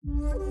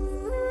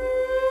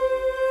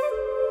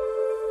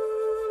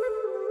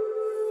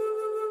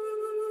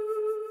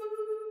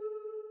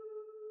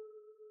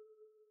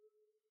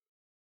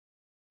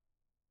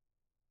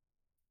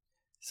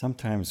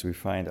Sometimes we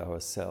find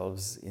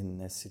ourselves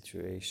in a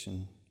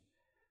situation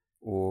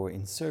or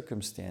in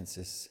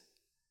circumstances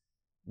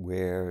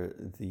where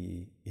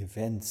the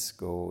events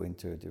go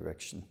into a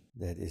direction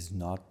that is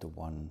not the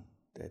one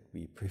that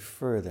we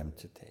prefer them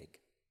to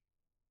take.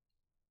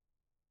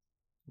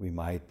 We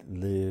might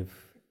live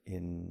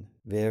in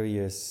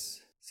various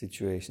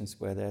situations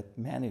where that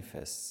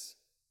manifests.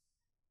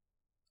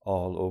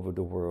 All over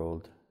the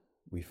world,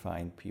 we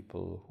find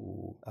people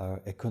who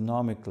are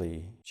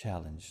economically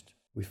challenged.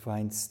 We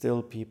find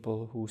still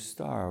people who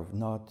starve,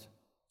 not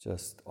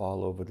just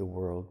all over the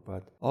world,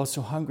 but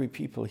also hungry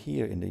people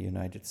here in the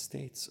United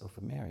States of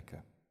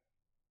America.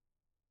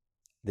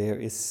 There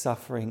is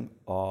suffering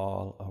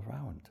all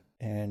around.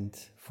 And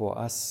for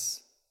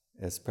us,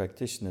 as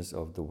practitioners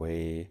of the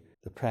way,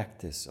 the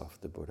practice of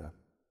the Buddha,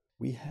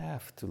 we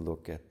have to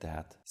look at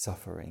that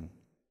suffering,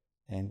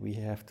 and we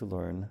have to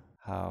learn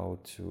how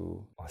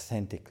to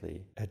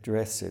authentically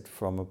address it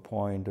from a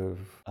point of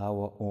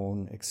our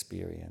own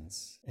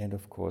experience, and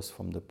of course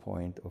from the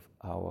point of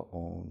our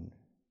own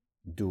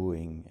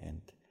doing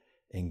and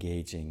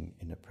engaging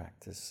in a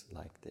practice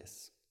like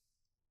this.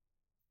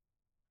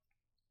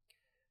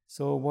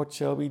 So what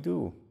shall we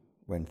do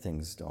when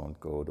things don't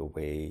go the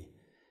way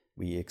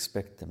we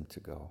expect them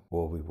to go,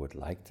 or we would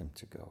like them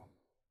to go?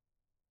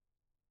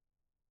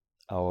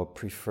 Our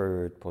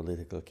preferred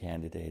political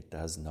candidate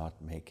does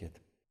not make it.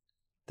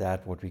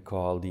 That what we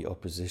call the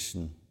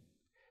opposition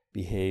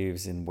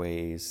behaves in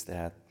ways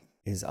that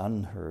is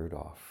unheard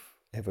of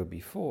ever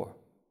before.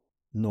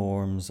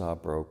 Norms are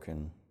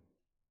broken.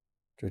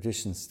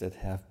 Traditions that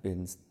have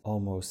been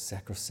almost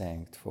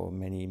sacrosanct for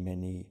many,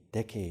 many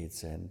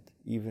decades and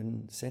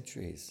even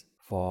centuries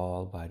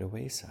fall by the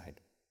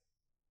wayside.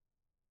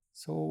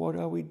 So what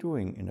are we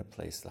doing in a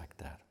place like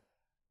that?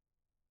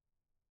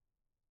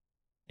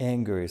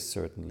 Anger is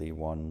certainly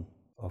one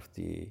of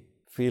the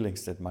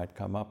feelings that might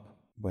come up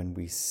when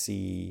we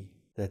see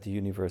that the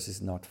universe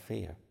is not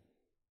fair.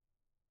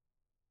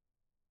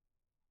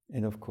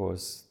 And of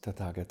course,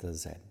 Tathagata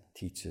Zen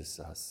teaches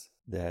us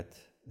that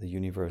the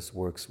universe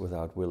works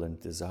without will and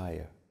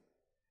desire.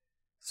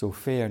 So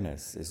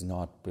fairness is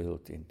not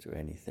built into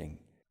anything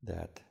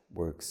that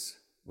works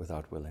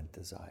without will and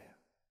desire.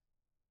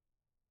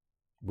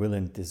 Will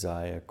and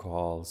desire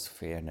calls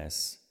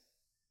fairness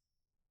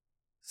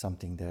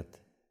something that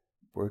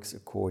works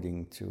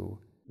according to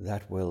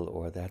that will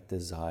or that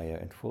desire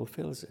and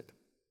fulfills it.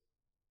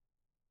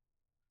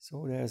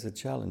 So there's a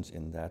challenge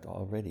in that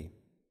already.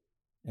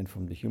 And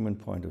from the human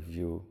point of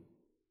view,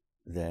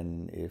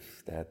 then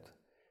if that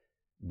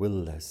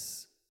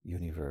will-less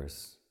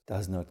universe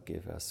does not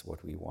give us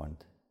what we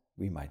want,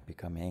 we might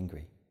become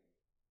angry.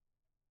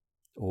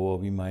 Or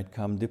we might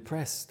become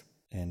depressed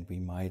and we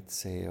might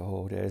say,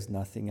 oh, there's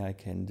nothing I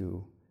can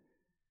do.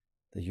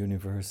 The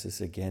universe is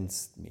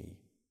against me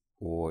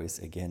or is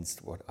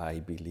against what I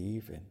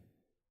believe in.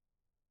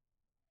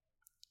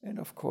 And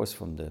of course,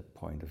 from the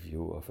point of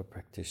view of a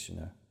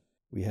practitioner,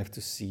 we have to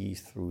see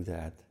through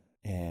that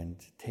and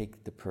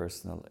take the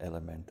personal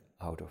element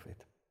out of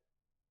it.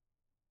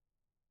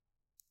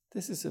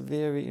 This is a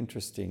very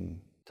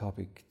interesting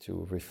topic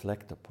to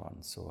reflect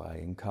upon, so I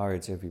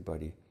encourage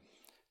everybody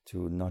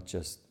to not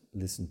just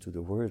listen to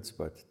the words,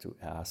 but to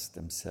ask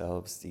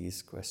themselves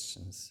these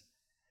questions.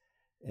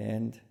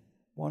 And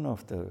one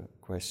of the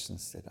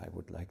questions that I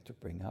would like to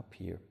bring up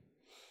here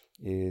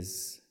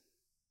is,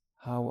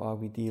 how are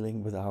we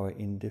dealing with our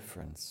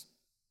indifference?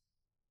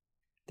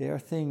 There are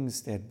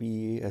things that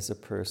we as a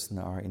person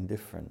are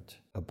indifferent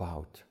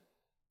about,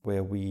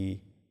 where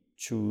we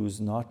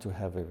choose not to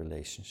have a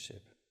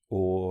relationship,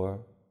 or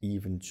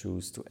even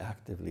choose to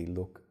actively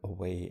look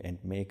away and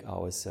make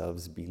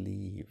ourselves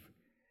believe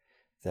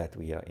that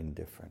we are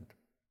indifferent.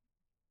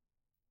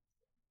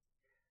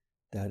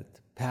 That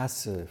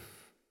passive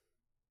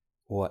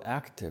or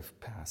active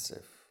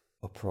passive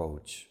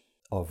approach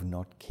of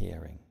not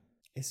caring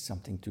is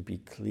something to be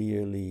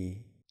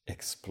clearly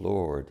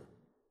explored,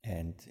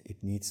 and it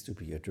needs to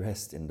be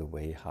addressed in the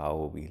way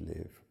how we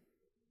live.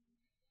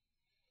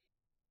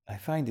 I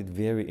find it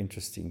very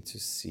interesting to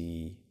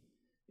see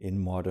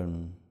in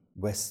modern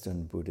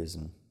Western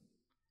Buddhism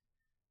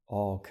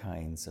all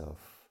kinds of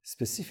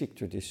specific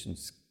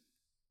traditions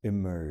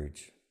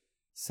emerge.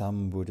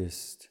 Some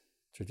Buddhist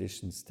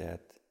traditions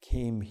that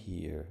came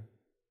here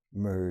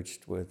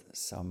merged with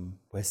some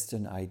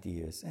Western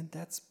ideas, and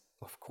that's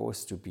of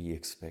course to be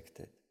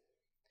expected.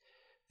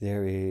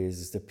 There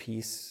is the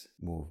peace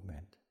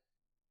movement.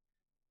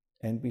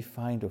 And we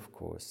find, of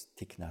course,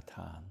 Thich Nhat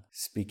Hanh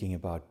speaking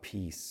about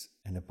peace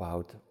and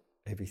about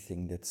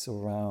everything that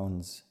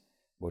surrounds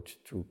what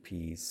true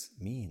peace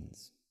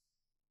means.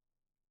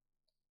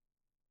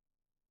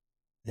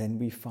 Then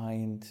we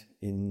find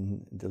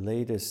in the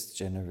latest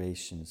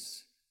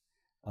generations,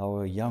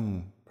 our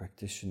young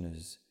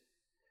practitioners,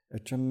 a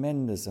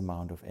tremendous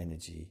amount of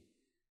energy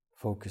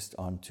focused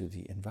onto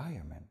the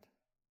environment,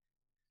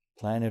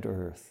 planet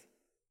Earth,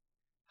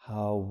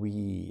 how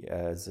we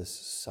as a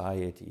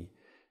society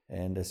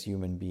and as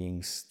human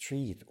beings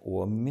treat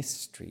or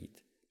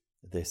mistreat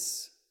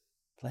this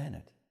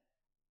planet.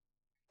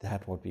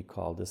 that what we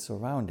call the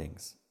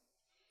surroundings.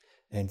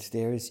 And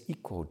there is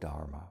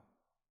eco-dharma.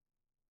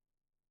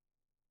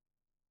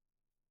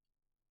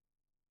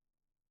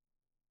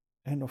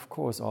 And of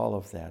course, all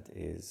of that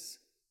is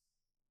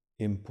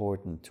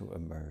important to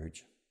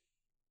emerge.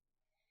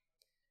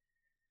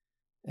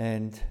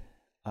 And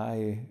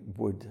I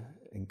would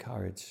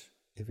encourage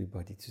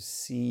everybody to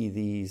see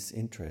these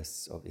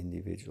interests of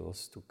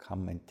individuals to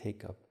come and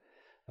take up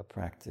a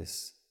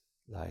practice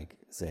like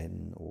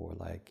Zen or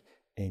like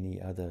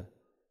any other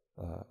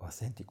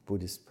authentic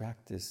Buddhist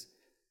practice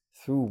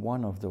through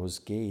one of those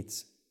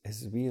gates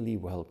as really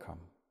welcome.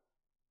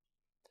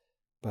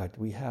 But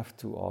we have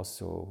to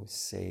also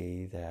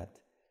say that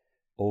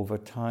over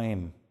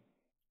time,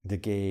 the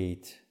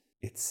gate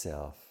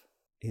itself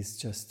is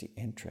just the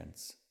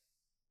entrance.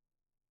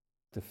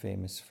 The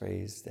famous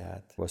phrase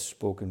that was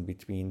spoken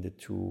between the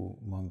two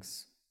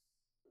monks,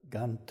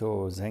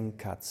 Ganto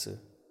Zenkatsu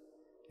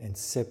and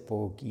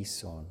Seppo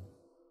Gison,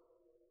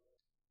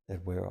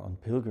 that were on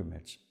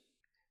pilgrimage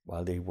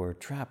while they were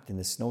trapped in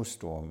a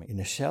snowstorm in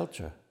a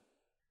shelter.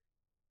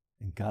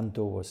 And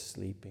Ganto was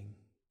sleeping,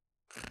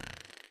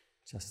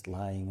 just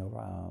lying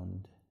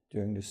around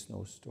during the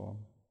snowstorm.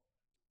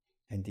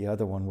 And the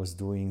other one was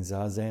doing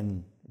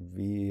zazen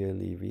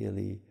really,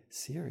 really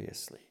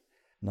seriously,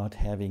 not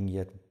having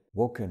yet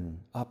woken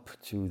up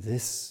to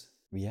this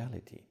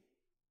reality.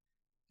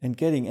 And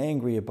getting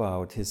angry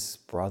about his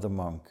brother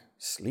monk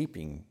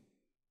sleeping.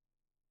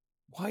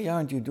 Why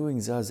aren't you doing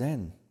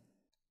zazen?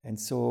 And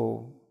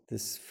so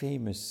this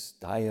famous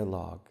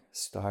dialogue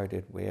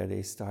started where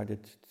they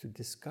started to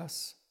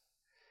discuss.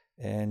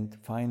 And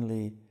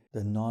finally,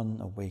 the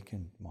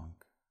non-awakened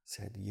monk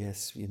said,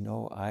 yes,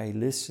 I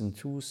listened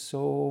to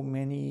so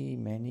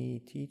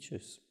many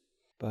teachers,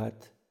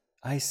 but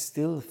I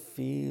still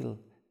feel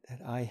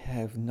that I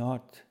have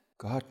not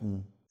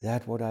gotten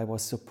that what I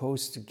was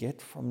supposed to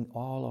get from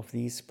all of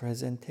these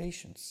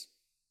presentations.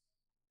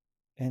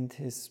 And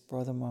his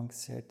brother monk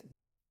said,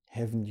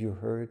 haven't you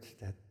heard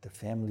that the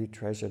family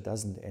treasure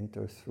doesn't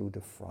enter through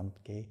the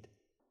front gate?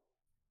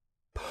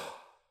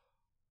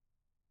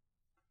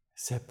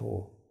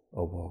 Seppo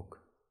awoke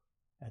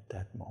at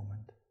that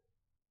moment.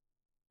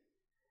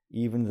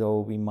 Even though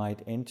we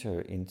might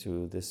enter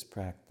into this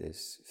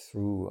practice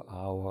through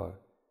our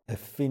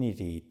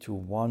affinity to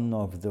one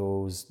of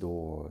those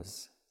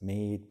doors,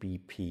 may it be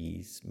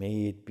peace,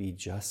 may it be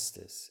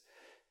justice,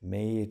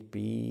 may it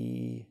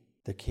be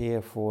the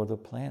care for the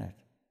planet.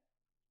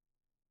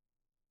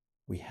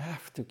 We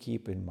have to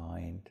keep in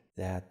mind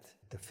that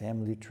the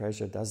family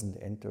treasure doesn't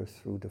enter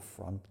through the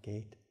front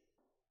gate.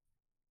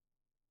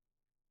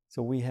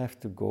 So we have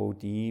to go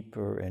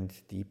deeper and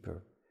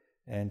deeper.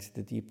 And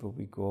the deeper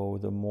we go,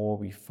 the more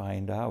we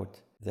find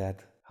out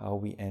that how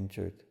we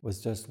entered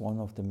was just one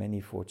of the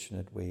many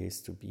fortunate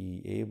ways to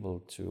be able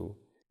to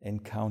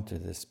encounter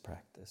this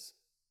practice.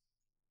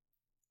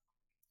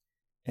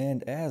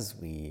 And as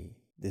we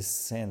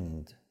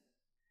descend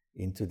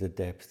into the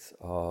depth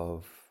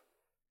of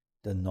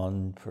the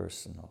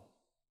non-personal,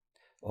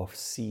 of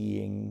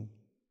seeing,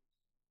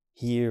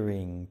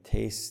 hearing,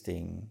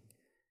 tasting,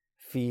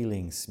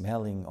 feeling,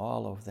 smelling,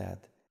 all of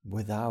that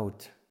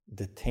without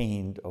the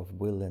taint of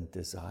will and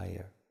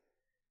desire,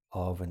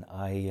 of an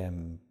I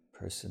am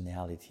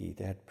personality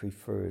that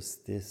prefers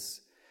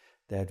this,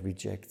 that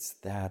rejects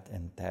that,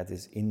 and that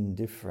is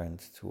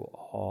indifferent to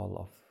all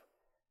of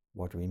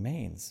what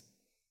remains.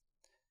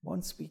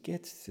 Once we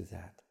get to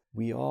that,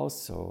 we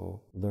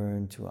also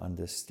learn to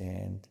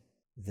understand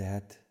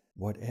that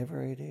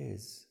whatever it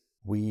is,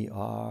 we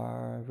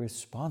are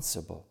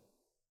responsible.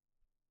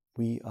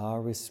 We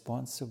are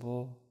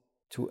responsible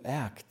to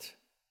act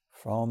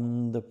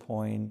from the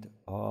point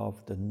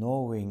of the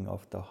knowing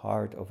of the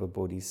heart of a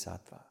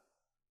bodhisattva.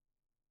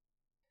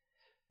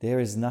 There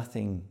is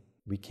nothing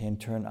we can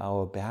turn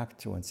our back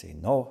to and say,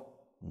 no,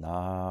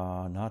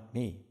 not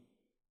me.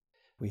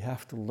 We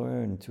have to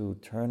learn to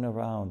turn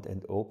around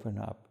and open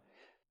up,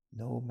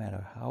 no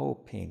matter how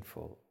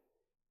painful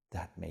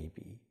that may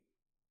be,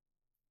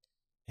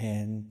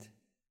 and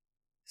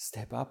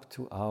step up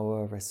to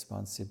our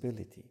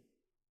responsibility.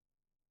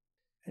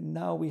 And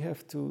now we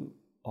have to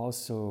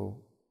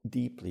also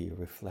deeply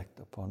reflect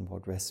upon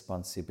what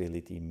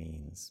responsibility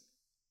means.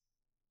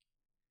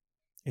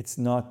 It's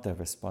not the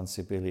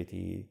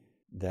responsibility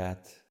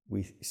that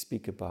we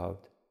speak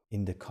about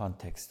in the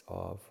context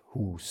of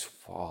whose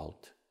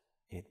fault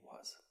it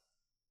was.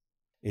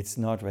 It's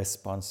not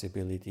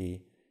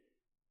responsibility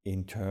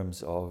in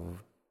terms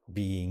of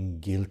being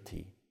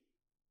guilty.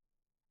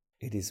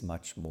 It is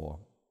much more.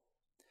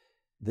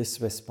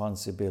 This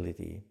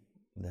responsibility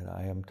that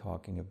I am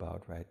talking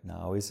about right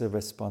now is a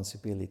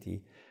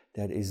responsibility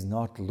that is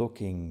not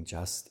looking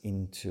just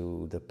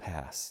into the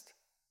past.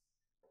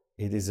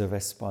 It is a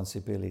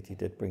responsibility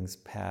that brings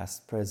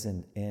past,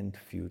 present, and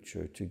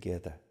future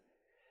together,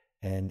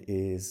 and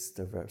is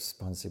the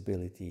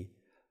responsibility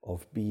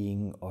of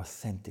being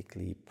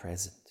authentically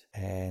present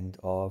and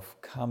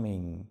of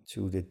coming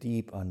to the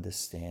deep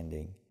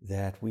understanding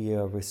that we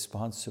are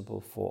responsible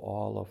for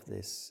all of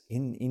this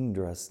in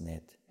Indra's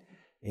net,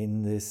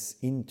 in this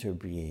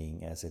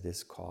interbeing, as it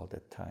is called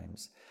at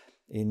times,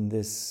 in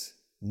this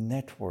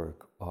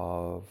network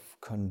of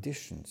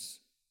conditions,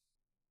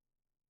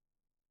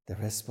 the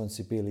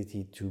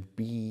responsibility to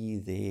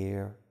be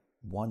there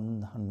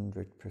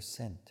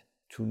 100%,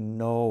 to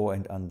know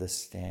and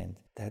understand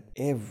that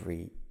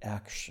every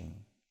action,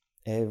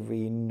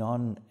 every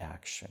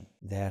non-action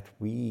that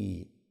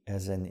we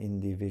as an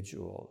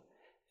individual,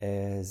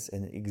 as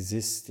an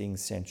existing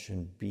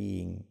sentient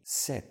being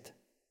set,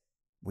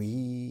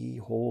 we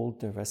hold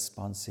the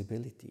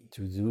responsibility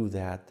to do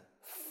that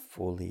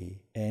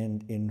fully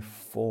and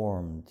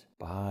informed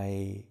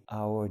by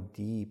our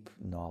deep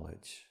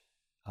knowledge,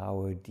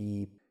 our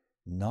deep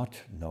not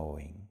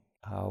knowing,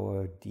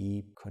 our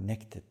deep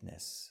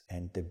connectedness,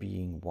 and the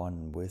being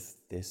one with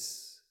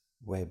this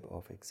web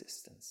of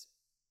existence.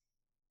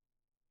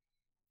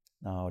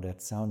 Now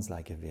that sounds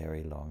like a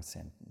very long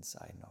sentence,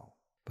 I know,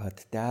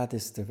 but that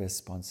is the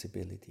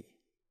responsibility.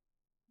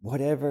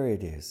 Whatever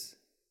it is,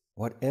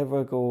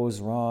 whatever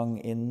goes wrong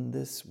in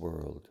this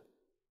world,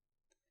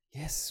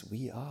 yes,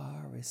 we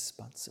are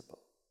responsible.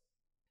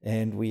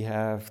 And we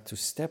have to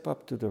step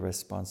up to the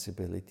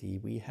responsibility.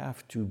 We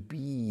have to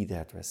be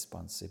that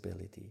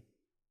responsibility.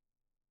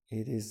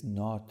 It is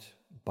not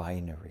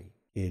binary.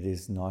 It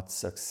is not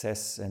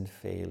success and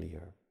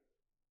failure.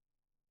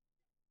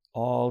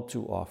 All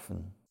too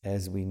often,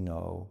 as we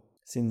know,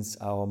 since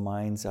our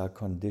minds are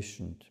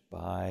conditioned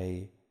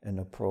by an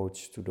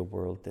approach to the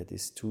world that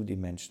is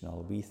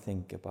two-dimensional, we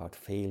think about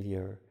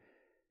failure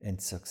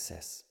and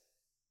success.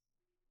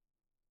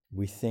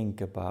 We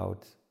think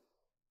about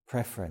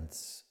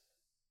preference,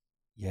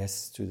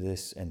 yes to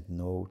this and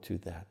no to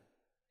that.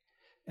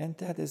 And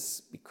that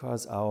is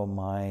because our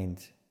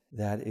mind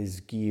that is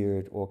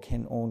geared or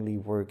can only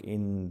work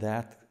in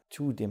that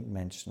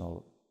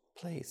two-dimensional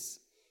place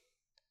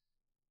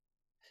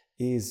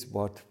is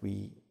what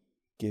we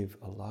give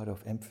a lot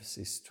of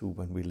emphasis to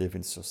when we live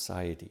in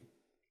society.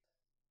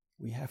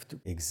 We have to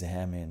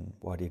examine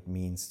what it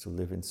means to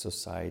live in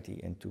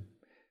society and to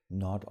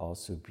not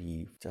also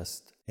be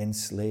just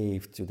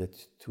enslaved to that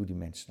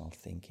two-dimensional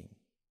thinking.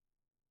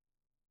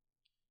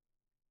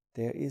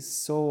 There is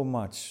so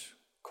much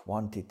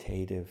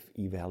quantitative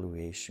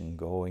evaluation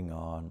going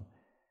on.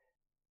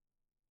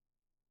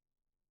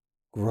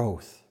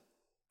 Growth,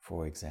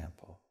 for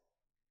example,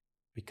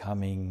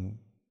 becoming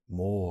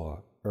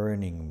more,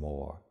 earning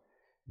more,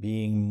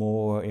 being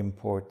more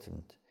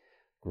important,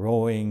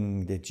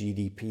 growing the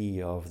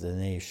GDP of the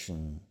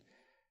nation,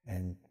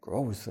 and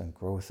growth and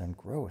growth and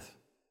growth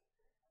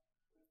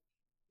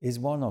is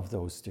one of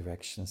those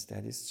directions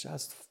that is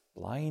just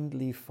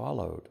blindly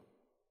followed.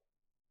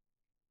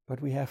 But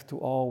we have to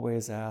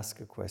always ask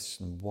a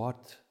question: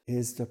 what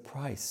is the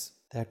price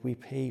that we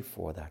pay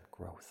for that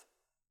growth?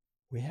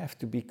 We have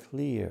to be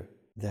clear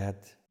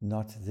that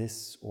not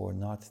this or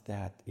not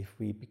that, if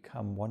we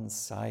become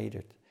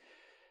one-sided,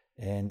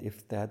 and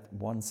if that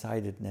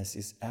one-sidedness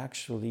is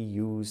actually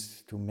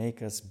used to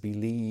make us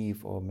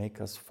believe or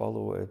make us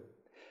follow a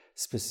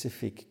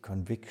specific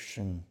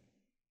conviction,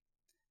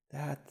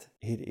 that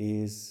it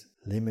is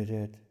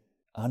limited,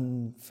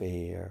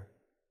 unfair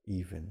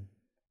even,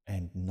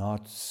 and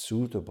not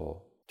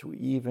suitable to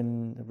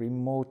even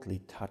remotely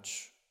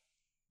touch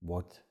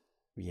what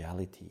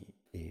reality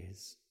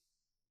is.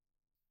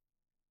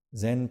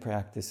 Zen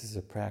practice is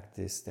a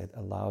practice that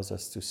allows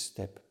us to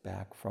step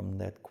back from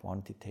that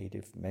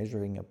quantitative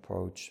measuring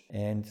approach,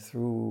 and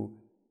through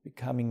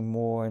becoming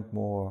more and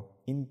more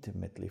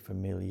intimately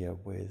familiar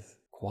with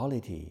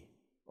quality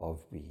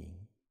of being,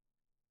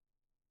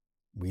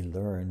 we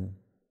learn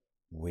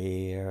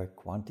where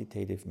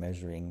quantitative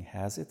measuring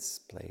has its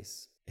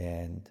place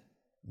and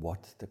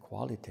what the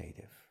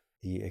qualitative,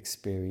 the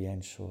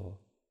experiential,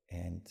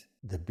 and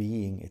the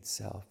being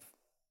itself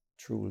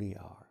truly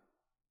are.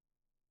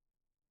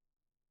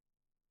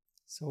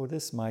 So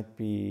this might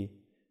be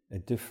a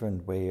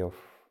different way of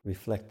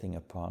reflecting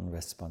upon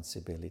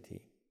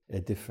responsibility,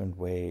 a different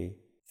way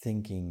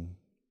thinking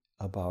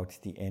about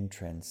the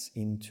entrance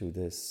into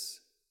this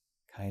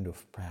kind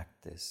of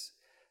practice,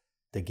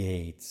 the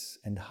gates,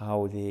 and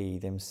how they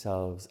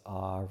themselves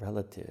are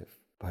relative,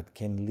 but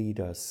can lead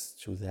us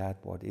to that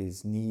what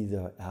is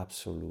neither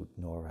absolute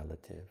nor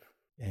relative.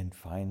 And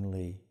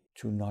finally,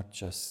 to not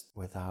just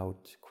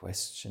without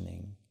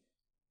questioning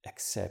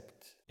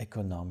accept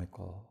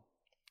economical,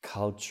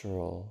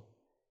 cultural,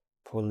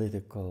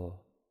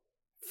 political,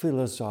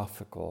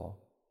 philosophical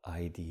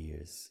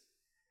ideas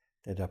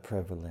that are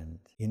prevalent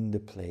in the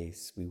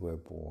place we were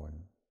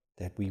born,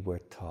 that we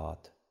were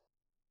taught.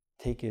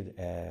 Take it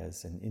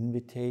as an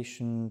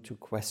invitation to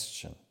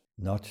question,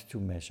 not to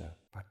measure,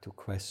 but to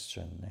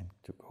question and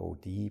to go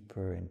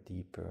deeper and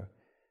deeper,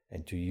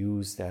 and to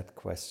use that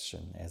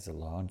question as a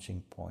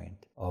launching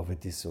point of a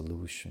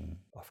dissolution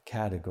of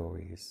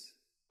categories,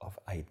 of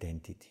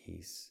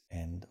identities,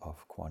 and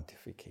of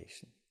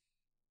quantification.